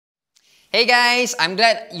Hey guys, I'm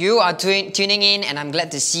glad you are tuning in and I'm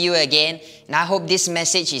glad to see you again. And I hope this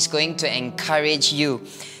message is going to encourage you.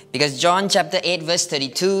 Because John chapter 8 verse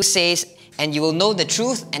 32 says, "And you will know the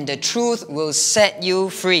truth and the truth will set you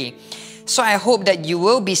free." So I hope that you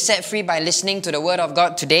will be set free by listening to the Word of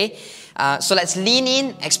God today. So let's lean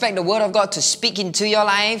in, expect the Word of God to speak into your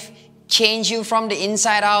life, change you from the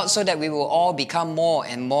inside out so that we will all become more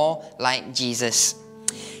and more like Jesus.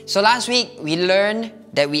 So last week, we learned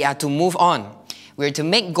that we are to move on. We're to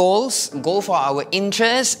make goals, go for our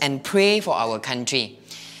interests, and pray for our country.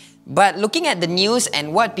 But looking at the news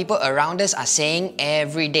and what people around us are saying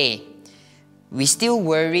every day, we still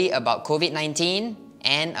worry about COVID-19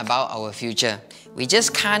 and about our future. We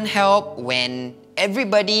just can't help when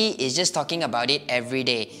everybody is just talking about it every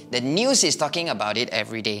day. The news is talking about it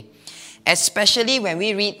every day. Especially when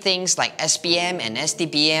we read things like SPM and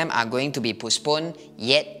STPM are going to be postponed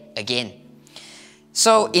yet again.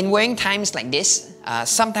 So in worrying times like this,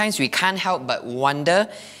 sometimes we can't help but wonder,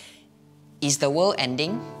 is the world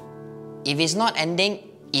ending? If it's not ending,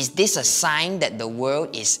 is this a sign that the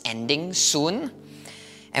world is ending soon?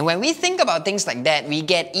 And when we think about things like that, we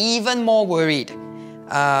get even more worried.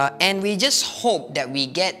 And we just hope that we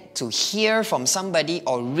get to hear from somebody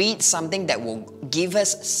or read something that will give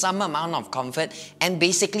us some amount of comfort and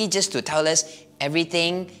basically just to tell us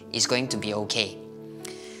everything is going to be okay.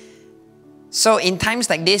 So in times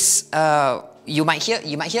like this, you might hear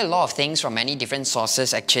a lot of things from many different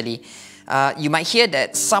sources actually. You might hear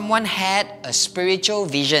that someone had a spiritual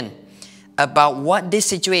vision about what this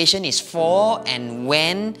situation is for and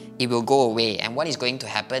when it will go away and what is going to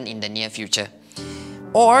happen in the near future.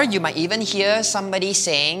 Or you might even hear somebody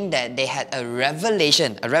saying that they had a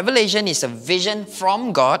revelation. A revelation is a vision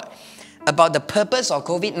from God about the purpose of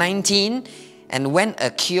COVID-19 and when a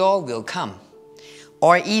cure will come.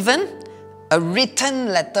 Or even a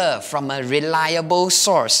written letter from a reliable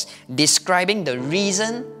source describing the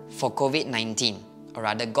reason for COVID-19, or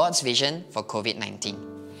rather God's vision for COVID-19.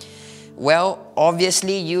 Well,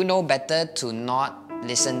 obviously you know better to not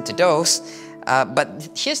listen to those. But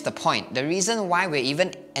here's the point. The reason why we're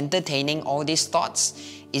even entertaining all these thoughts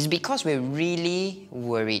is because we're really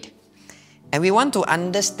worried. And we want to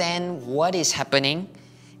understand what is happening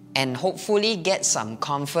and hopefully get some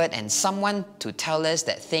comfort and someone to tell us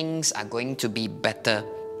that things are going to be better.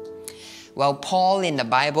 Well, Paul in the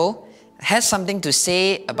Bible has something to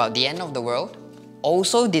say about the end of the world,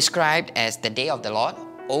 also described as the day of the Lord,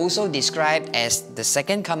 also described as the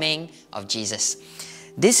second coming of Jesus.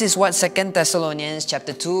 This is what 2 Thessalonians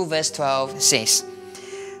chapter 2 verse 12 says.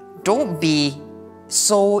 "Don't be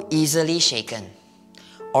so easily shaken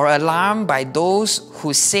or alarmed by those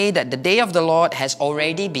who say that the day of the Lord has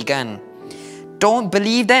already begun. Don't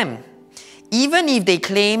believe them. Even if they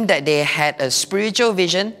claim that they had a spiritual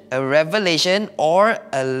vision, a revelation, or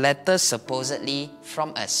a letter supposedly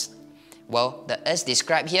from us." Well, the us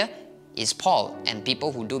described here is Paul and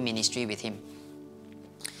people who do ministry with him.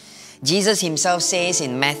 Jesus himself says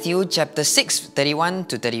in Matthew chapter 6, 31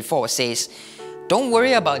 to 34 says, "Don't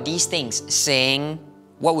worry about these things, saying,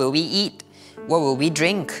 what will we eat? What will we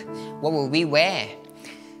drink? What will we wear?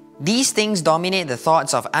 These things dominate the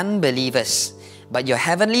thoughts of unbelievers, but your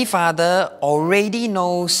heavenly Father already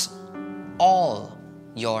knows all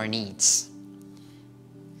your needs."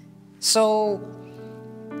 So,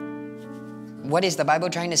 what is the Bible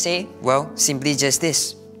trying to say? Well, simply just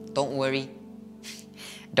this. Don't worry.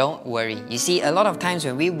 Don't worry. You see, a lot of times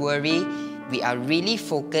when we worry, we are really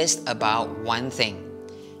focused about one thing: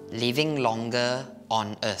 living longer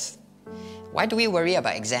on earth. Why do we worry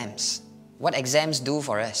about exams? What exams do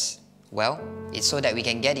for us? Well, it's so that we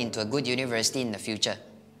can get into a good university in the future.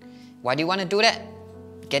 Why do you want to do that?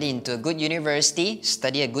 Get into a good university,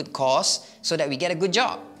 study a good course, so that we get a good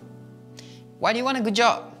job. Why do you want a good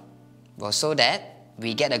job? Well, so that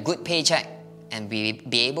we get a good paycheck and we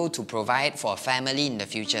be able to provide for a family in the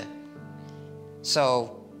future.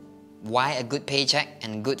 So, why a good paycheck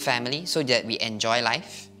and good family? So that we enjoy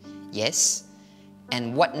life? Yes.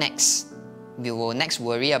 And what next? We will next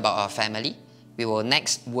worry about our family. We will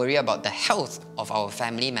next worry about the health of our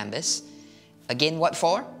family members. Again, what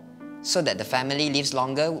for? So that the family lives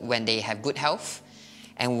longer when they have good health.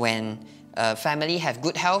 And when family have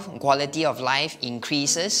good health, quality of life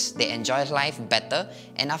increases, they enjoy life better.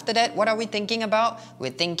 And after that, what are we thinking about?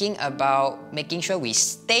 We're thinking about making sure we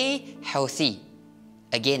stay healthy.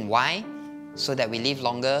 Again, why? So that we live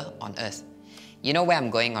longer on earth. You know where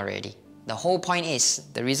I'm going already. The whole point is,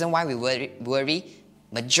 the reason why we worry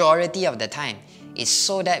majority of the time is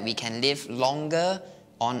so that we can live longer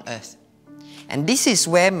on earth. And this is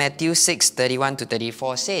where Matthew 6, 31 to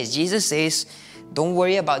 34 says, Jesus says, Don't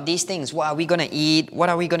worry about these things. What are we going to eat? What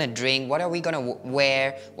are we going to drink? What are we going to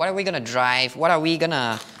wear? What are we going to drive? What are we going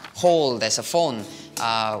to hold as a phone?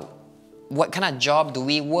 What kind of job do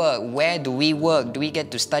we work? Where do we work? Do we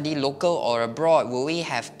get to study local or abroad? Will we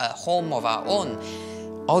have a home of our own?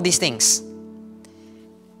 All these things.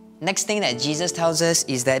 Next thing that Jesus tells us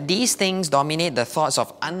is that these things dominate the thoughts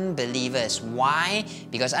of unbelievers. Why?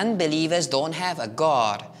 Because unbelievers don't have a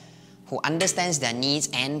God who understands their needs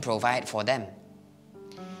and provide for them.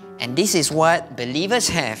 And this is what believers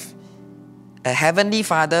have. A heavenly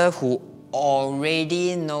Father who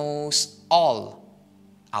already knows all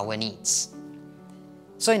our needs.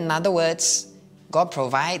 So in other words, God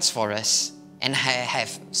provides for us. And I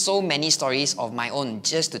have so many stories of my own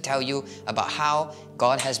just to tell you about how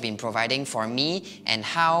God has been providing for me and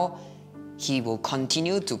how He will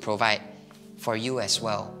continue to provide for you as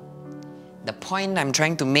well. The point I'm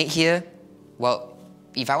trying to make here, well,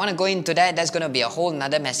 if I want to go into that, that's going to be a whole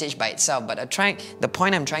nother message by itself. But the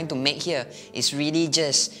point I'm trying to make here is really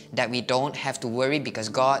just that we don't have to worry because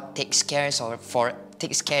God takes care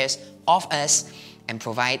of us and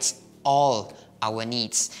provides all our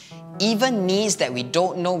needs. Even needs that we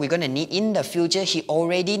don't know we're going to need in the future, He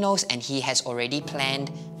already knows and He has already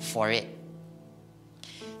planned for it.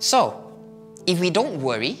 So, if we don't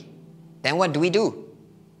worry, then what do?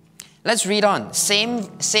 Let's read on.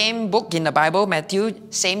 Same book in the Bible, Matthew,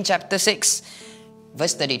 same chapter 6,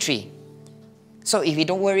 verse 33. So if we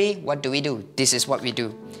don't worry, what do? This is what we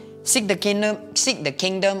do. Seek the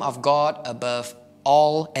kingdom of God above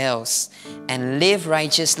all else and live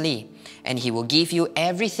righteously, and He will give you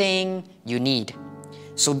everything you need.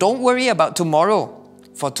 So don't worry about tomorrow,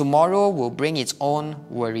 for tomorrow will bring its own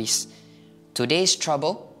worries. Today's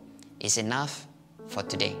trouble is enough for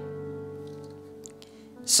today.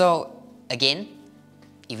 So again,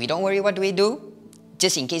 if we don't worry, what do?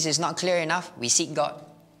 Just in case it's not clear enough, we seek God.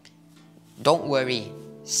 Don't worry,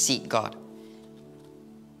 seek God.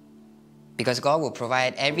 Because God will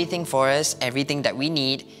provide everything for us, everything that we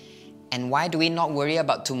need. And why do we not worry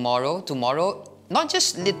about tomorrow? Tomorrow, not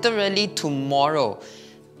just literally tomorrow,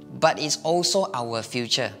 but it's also our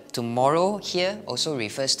future. Tomorrow here also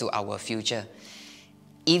refers to our future.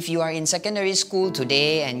 If you are in secondary school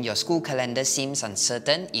today and your school calendar seems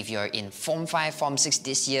uncertain, if you're in Form 5, Form 6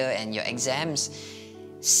 this year and your exams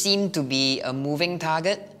seem to be a moving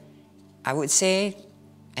target, I would say,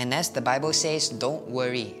 and as the Bible says, don't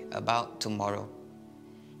worry about tomorrow.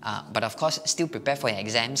 But of course, still prepare for your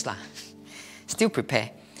exams lah. Still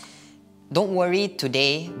prepare. Don't worry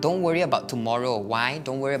today. Don't worry about tomorrow. Why?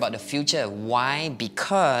 Don't worry about the future. Why?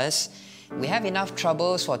 Because we have enough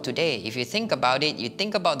troubles for today. If you think about it, you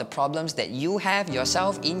think about the problems that you have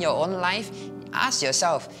yourself in your own life, ask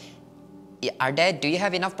yourself, do you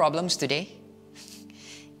have enough problems today?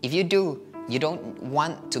 If you do, you don't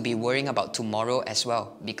want to be worrying about tomorrow as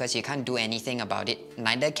well because you can't do anything about it.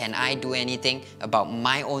 Neither can I do anything about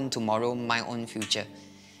my own tomorrow, my own future.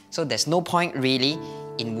 So there's no point really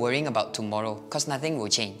in worrying about tomorrow because nothing will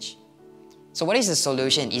change. So what is the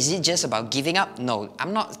solution? Is it just about giving up? No,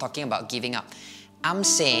 I'm not talking about giving up. I'm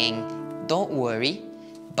saying don't worry,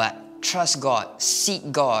 but trust God,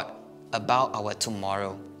 seek God about our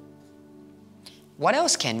tomorrow. What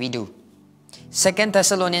else can we do? 2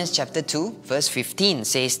 Thessalonians chapter 2, verse 15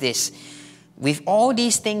 says this, with all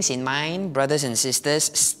these things in mind, brothers and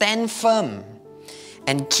sisters, stand firm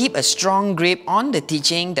and keep a strong grip on the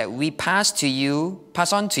teaching that we pass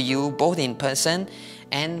on to you both in person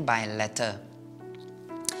and by letter.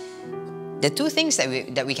 The two things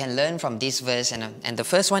that we can learn from this verse, and the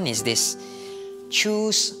first one is this: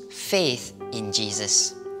 choose faith in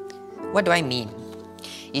Jesus. What do I mean?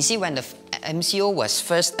 You see, when the MCO was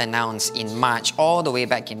first announced in March, all the way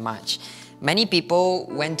back in March, many people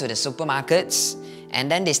went to the supermarkets and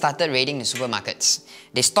then they started raiding the supermarkets.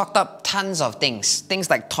 They stocked up tons of things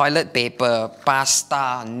like toilet paper,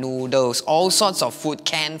 pasta, noodles, all sorts of food,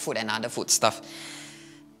 canned food and other food stuff.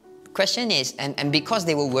 Question is, and because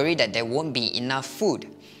they were worried that there won't be enough food,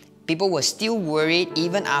 people were still worried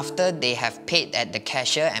even after they have paid at the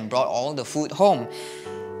cashier and brought all the food home.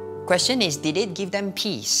 Question is, did it give them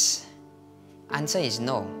peace? Answer is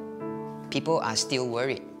no. People are still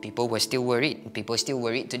worried. People were still worried. People are still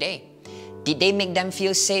worried today. Did they make them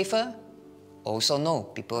feel safer? Also no.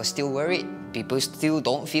 People are still worried. People still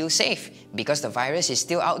don't feel safe because the virus is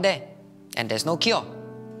still out there and there's no cure.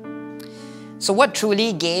 So what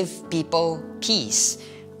truly gave people peace,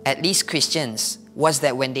 at least Christians, was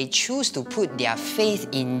that when they choose to put their faith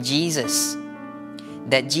in Jesus,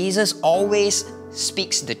 that Jesus always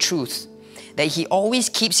speaks the truth, that He always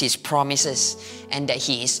keeps His promises, and that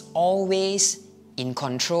He is always in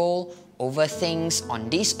control over things on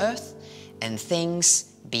this earth and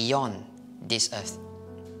things beyond this earth.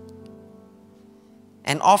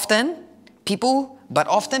 And often people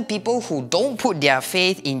who don't put their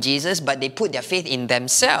faith in Jesus, but they put their faith in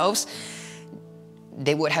themselves,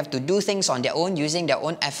 they would have to do things on their own, using their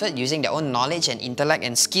own effort, using their own knowledge and intellect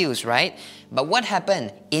and skills, right? But what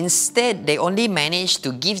happened? Instead, they only managed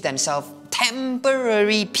to give themselves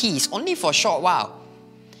temporary peace, only for a short while.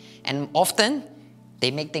 And often, they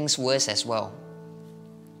make things worse as well.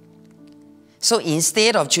 So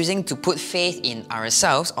instead of choosing to put faith in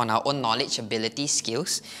ourselves, on our own knowledge, ability,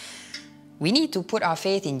 skills, we need to put our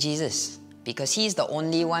faith in Jesus, because He is the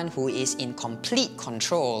only one who is in complete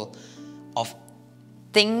control of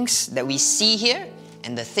things that we see here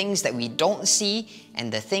and the things that we don't see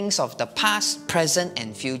and the things of the past, present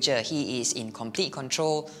and future. He is in complete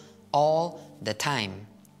control all the time.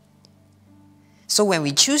 So when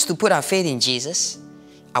we choose to put our faith in Jesus,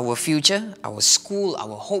 our future, our school,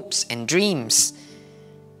 our hopes and dreams,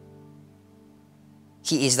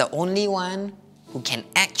 He is the only one who can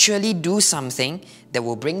actually do something that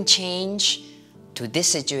will bring change to this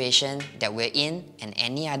situation that we're in and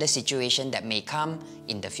any other situation that may come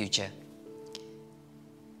in the future.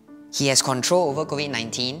 He has control over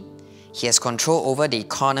COVID-19. He has control over the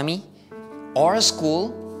economy or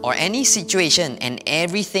school or any situation and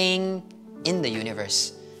everything in the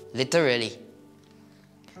universe, literally.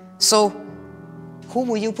 So, who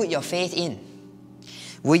will you put your faith in?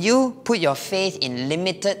 Will you put your faith in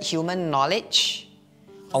limited human knowledge?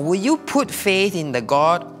 Or will you put faith in the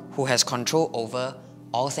God who has control over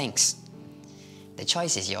all things? The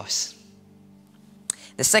choice is yours.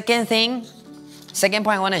 The second point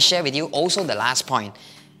I want to share with you, also the last point,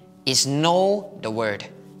 is know the Word.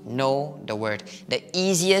 Know the Word. The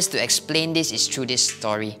easiest to explain this is through this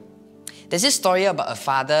story. There's this story about a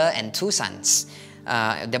father and two sons.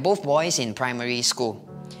 They're both boys in primary school.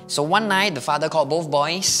 So one night, the father called both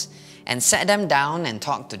boys and sat them down and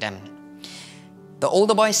talked to them. The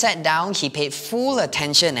older boy sat down, he paid full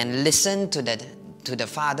attention and listened to the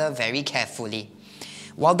father very carefully.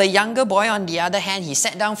 While the younger boy, on the other hand, he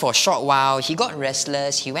sat down for a short while, he got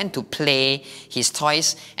restless, he went to play his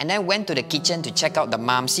toys, and then went to the kitchen to check out the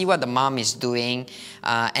mom, see what the mom is doing,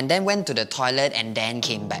 and then went to the toilet and then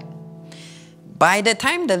came back. By the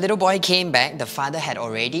time the little boy came back, the father had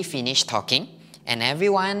already finished talking, and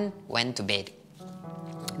everyone went to bed.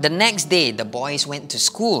 The next day, the boys went to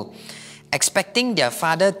school, expecting their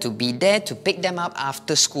father to be there to pick them up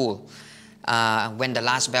after school when the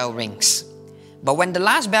last bell rings. But when the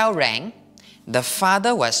last bell rang, the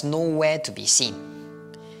father was nowhere to be seen.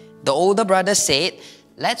 The older brother said,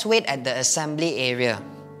 "Let's wait at the assembly area."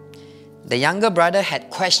 The younger brother had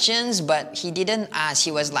questions, but he didn't ask.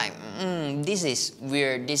 He was like, this is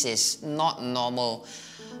weird, this is not normal,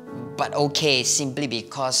 but okay, simply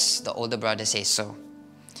because the older brother says so.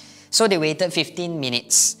 So they waited 15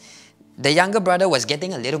 minutes. The younger brother was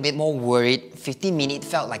getting a little bit more worried. 15 minutes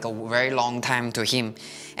felt like a very long time to him.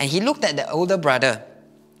 And he looked at the older brother.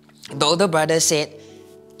 The older brother said,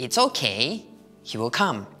 "It's okay, he will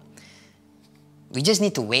come. We just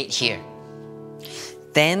need to wait here."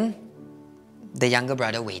 Then the younger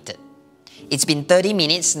brother waited. It's been 30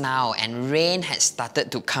 minutes now and rain had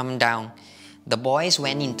started to come down. The boys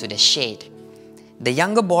went into the shade. The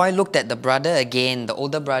younger boy looked at the brother again, the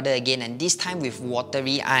older brother again, and this time with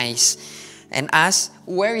watery eyes, and asked,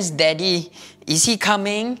 "Where is Daddy? Is he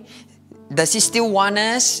coming? Does he still want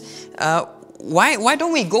us? Why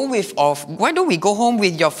don't we go home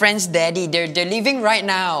with your friend's daddy? They're leaving right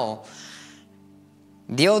now."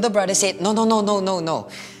 The older brother said, No.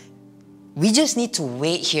 We just need to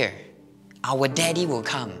wait here. Our daddy will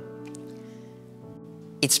come.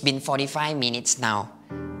 It's been 45 minutes now,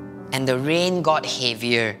 and the rain got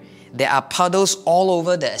heavier. There are puddles all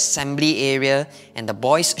over the assembly area, and the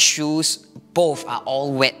boys' shoes both are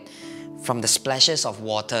all wet from the splashes of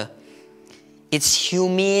water. It's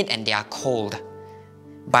humid and they are cold.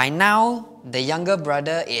 By now, the younger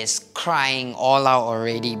brother is crying all out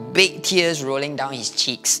already, big tears rolling down his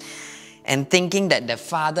cheeks, and thinking that the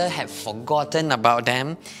father had forgotten about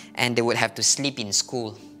them and they would have to sleep in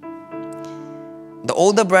school. The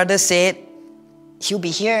older brother said, "He'll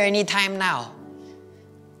be here anytime now."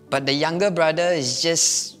 But the younger brother he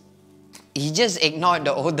just ignored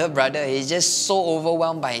the older brother. He's just so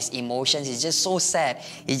overwhelmed by his emotions. He's just so sad.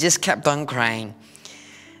 He just kept on crying.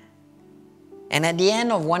 And at the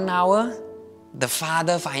end of 1 hour, the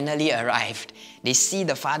father finally arrived. They see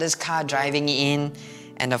the father's car driving in,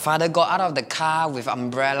 and the father got out of the car with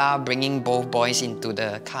umbrella, bringing both boys into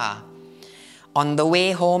the car. On the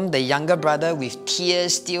way home, the younger brother, with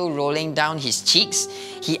tears still rolling down his cheeks,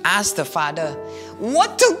 he asked the father,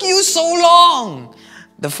 "What took you so long?"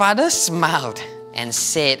 The father smiled and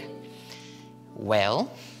said, "Well,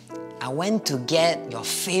 I went to get your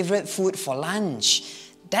favorite food for lunch.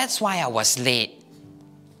 That's why I was late."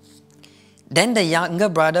 Then the younger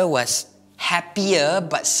brother was happier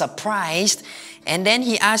but surprised, and then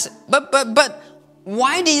he asked, But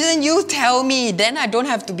why didn't you tell me? Then I don't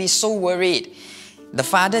have to be so worried." The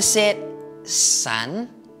father said, "Son,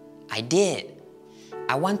 I did.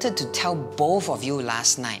 I wanted to tell both of you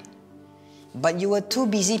last night, but you were too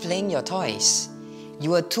busy playing your toys.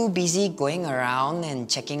 You were too busy going around and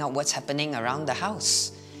checking out what's happening around the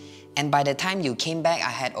house. And by the time you came back, I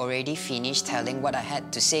had already finished telling what I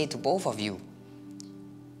had to say to both of you."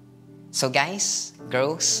 So guys,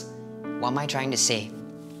 girls, what am I trying to say?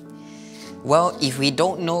 Well, if we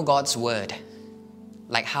don't know God's word,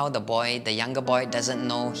 like how the younger boy doesn't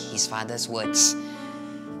know his father's words,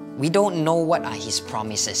 we don't know what are his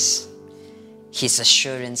promises, his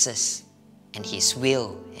assurances, and his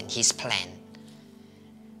will and his plan.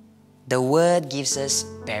 The word gives us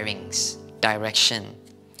bearings, direction.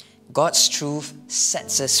 God's truth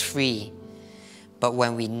sets us free. But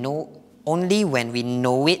only when we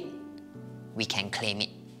know it, we can claim it.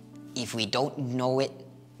 If we don't know it,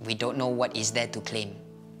 we don't know what is there to claim.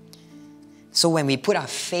 So when we put our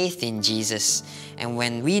faith in Jesus, and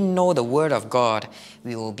when we know the Word of God,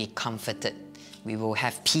 we will be comforted, we will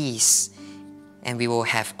have peace, and we will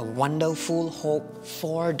have a wonderful hope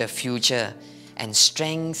for the future and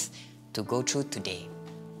strength to go through today.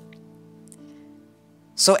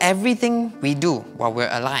 So everything we do while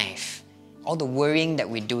we're alive, all the worrying that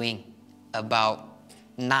we're doing about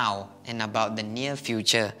now and about the near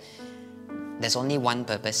future, there's only one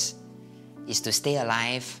purpose, is to stay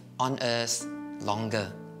alive on earth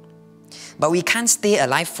longer. But we can't stay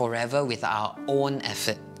alive forever with our own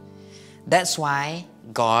effort. That's why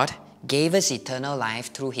God gave us eternal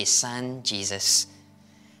life through His Son, Jesus.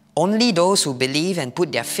 Only those who believe and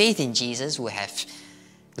put their faith in Jesus will have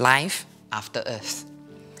life after earth.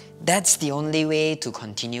 That's the only way to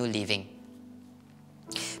continue living.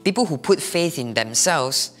 People who put faith in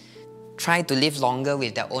themselves try to live longer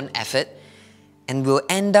with their own effort and will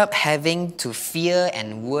end up having to fear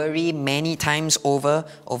and worry many times over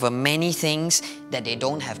many things that they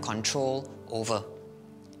don't have control over.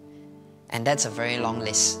 And that's a very long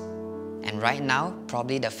list. And right now,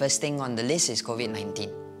 probably the first thing on the list is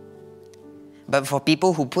COVID-19. But for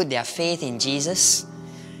people who put their faith in Jesus,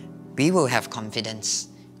 we will have confidence,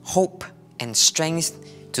 hope, and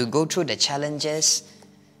strength to go through the challenges,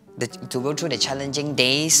 to go through the challenging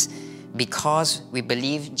days, because we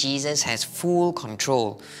believe Jesus has full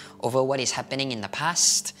control over what is happening in the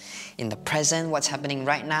past, in the present, what's happening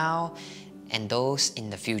right now, and those in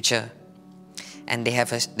the future. And they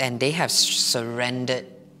have surrendered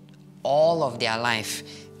all of their life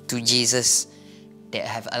to Jesus. They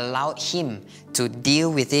have allowed Him to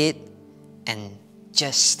deal with it and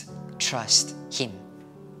just trust Him.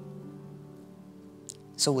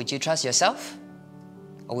 So would you trust yourself,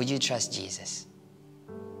 or would you trust Jesus?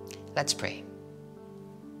 Let's pray.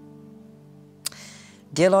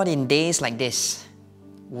 Dear Lord, in days like this,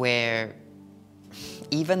 where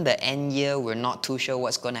even the end year, we're not too sure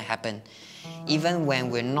what's going to happen, even when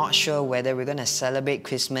we're not sure whether we're going to celebrate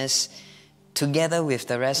Christmas together with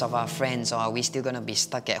the rest of our friends, or are we still going to be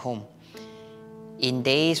stuck at home? In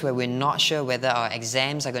days where we're not sure whether our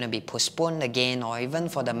exams are going to be postponed again, or even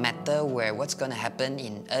for the matter where what's going to happen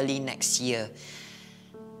in early next year,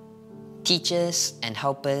 teach us and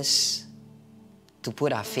help us to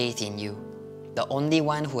put our faith in You, the only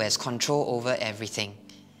one who has control over everything.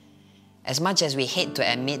 As much as we hate to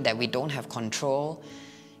admit that we don't have control,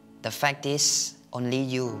 the fact is only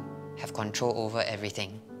You have control over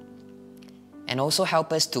everything. And also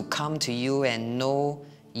help us to come to You and know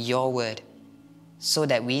Your word, so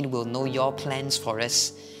that we will know Your plans for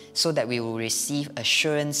us, so that we will receive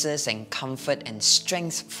assurances and comfort and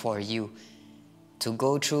strength for You to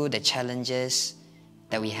go through the challenges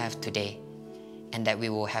that we have today, and that we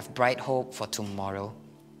will have bright hope for tomorrow.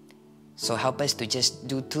 So help us to just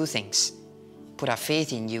do two things: put our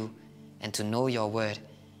faith in You and to know Your word,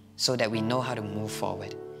 so that we know how to move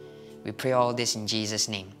forward. We pray all this in Jesus'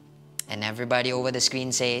 name. And everybody over the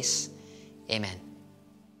screen says, Amen.